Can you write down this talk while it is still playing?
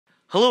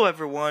Hello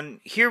everyone,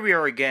 here we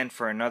are again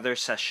for another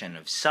session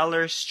of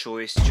Seller's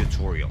Choice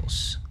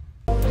Tutorials.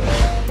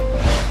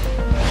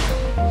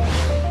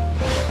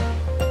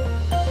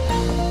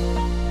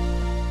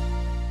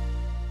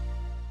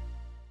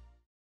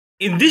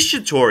 In this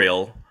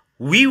tutorial,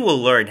 we will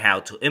learn how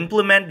to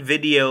implement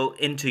video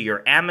into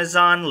your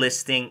Amazon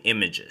listing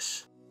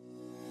images.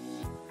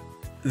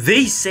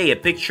 They say a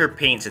picture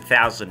paints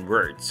 1,000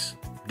 words.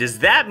 Does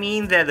that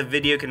mean that the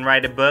video can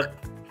write a book?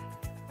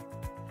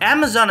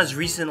 Amazon has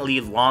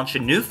recently launched a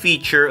new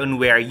feature on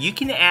where you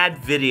can add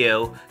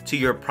video to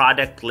your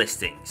product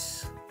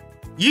listings.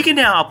 You can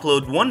now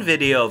upload one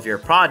video of your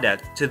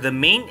product to the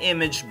main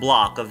image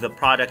block of the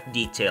product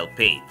detail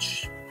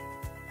page.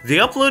 The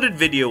uploaded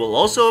video will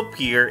also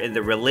appear in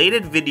the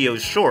Related Video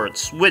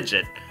Shorts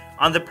widget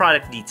on the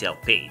product detail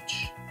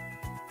page.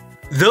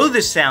 Though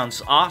this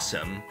sounds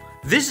awesome,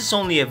 this is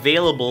only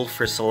available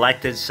for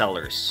selected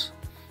sellers.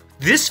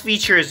 This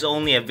feature is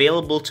only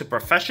available to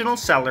professional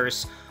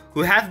sellers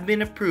who have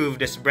been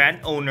approved as brand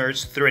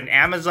owners through an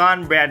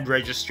Amazon brand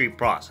registry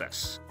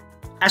process,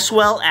 as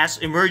well as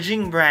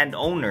emerging brand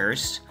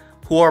owners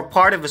who are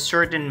part of a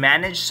certain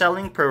managed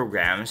selling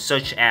program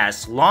such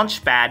as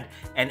Launchpad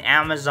and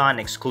Amazon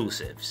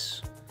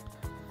exclusives.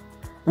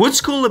 What's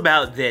cool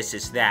about this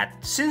is that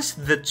since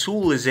the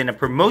tool is in a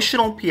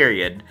promotional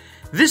period,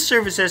 this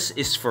services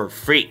is for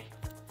free.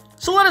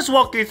 So let us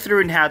walk you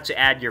through on how to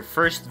add your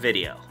first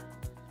video.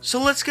 So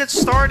let's get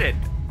started.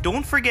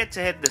 Don't forget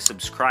to hit the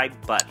subscribe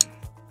button.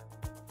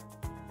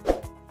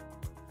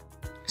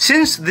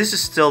 Since this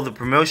is still the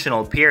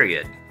promotional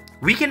period,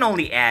 we can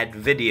only add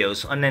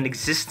videos on an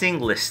existing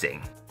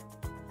listing.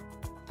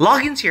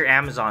 Log into your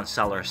Amazon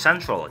Seller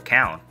Central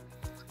account.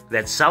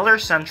 That's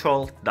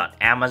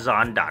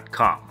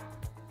sellercentral.amazon.com.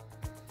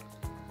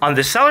 On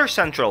the Seller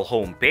Central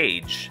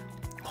homepage,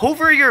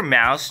 hover your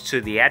mouse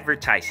to the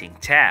Advertising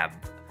tab,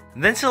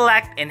 then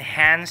select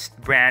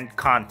Enhanced Brand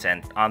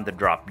Content on the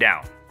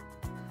drop-down.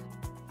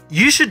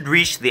 You should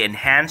reach the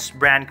Enhanced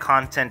Brand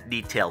Content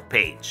Detail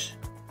page.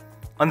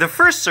 On the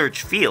first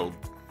search field,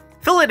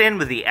 fill it in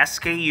with the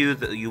SKU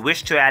that you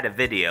wish to add a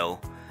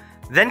video,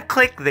 then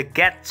click the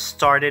Get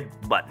Started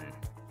button.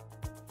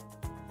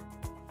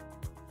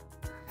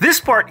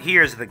 This part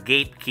here is the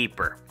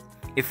gatekeeper.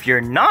 If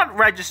you're not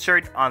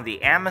registered on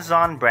the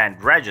Amazon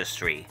brand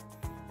registry,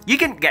 you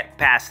can get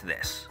past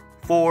this,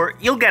 for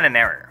you'll get an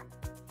error.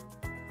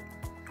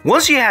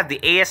 Once you have the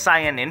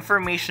ASIN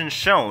information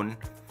shown,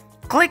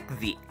 click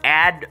the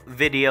Add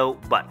Video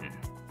button.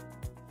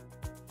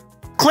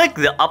 Click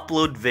the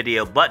Upload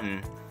Video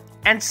button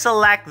and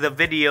select the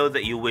video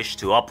that you wish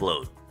to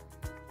upload.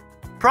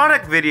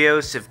 Product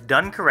videos, if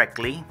done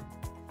correctly,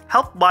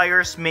 help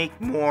buyers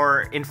make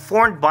more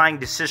informed buying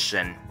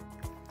decisions,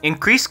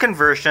 increase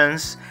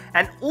conversions,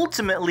 and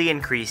ultimately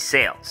increase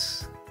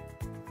sales.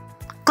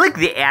 Click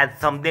the Add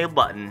Thumbnail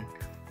button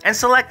and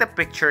select a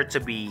picture to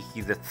be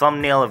the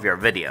thumbnail of your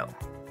video.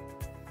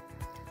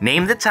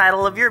 Name the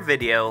title of your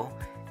video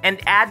and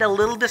add a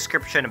little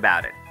description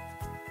about it.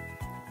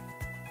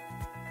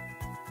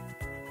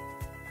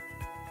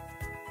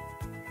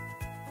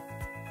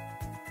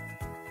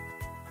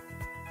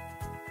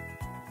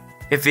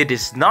 If it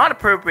is not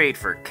appropriate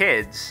for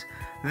kids,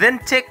 then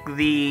tick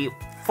the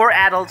For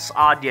Adults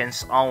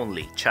Audience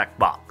Only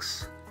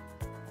checkbox.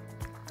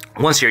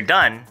 Once you're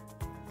done,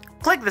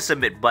 click the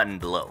Submit button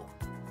below.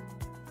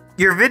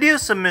 Your video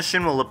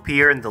submission will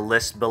appear in the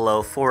list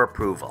below for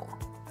approval.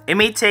 It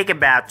may take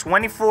about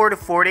 24 to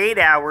 48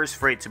 hours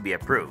for it to be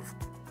approved.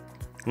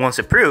 Once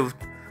approved,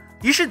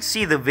 you should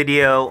see the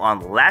video on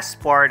the last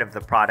part of the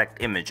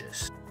product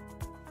images.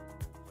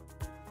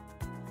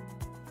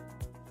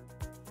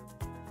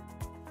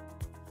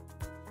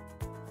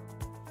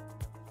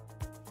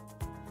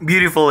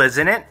 Beautiful,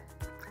 isn't it?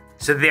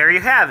 So there you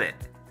have it.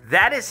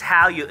 That is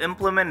how you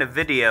implement a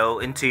video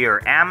into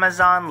your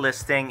Amazon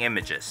listing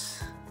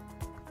images.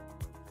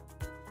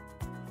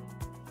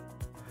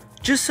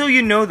 Just so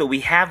you know that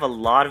we have a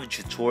lot of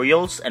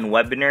tutorials and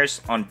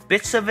webinars on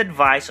bits of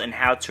advice on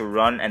how to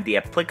run and the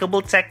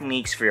applicable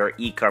techniques for your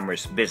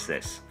e-commerce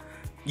business.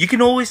 You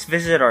can always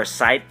visit our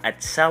site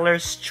at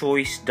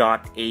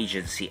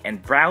sellerschoice.agency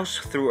and browse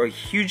through our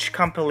huge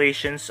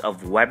compilations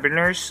of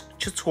webinars,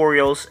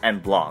 tutorials,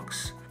 and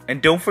blogs.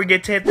 And don't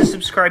forget to hit the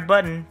subscribe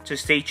button to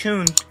stay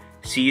tuned.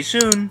 See you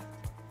soon!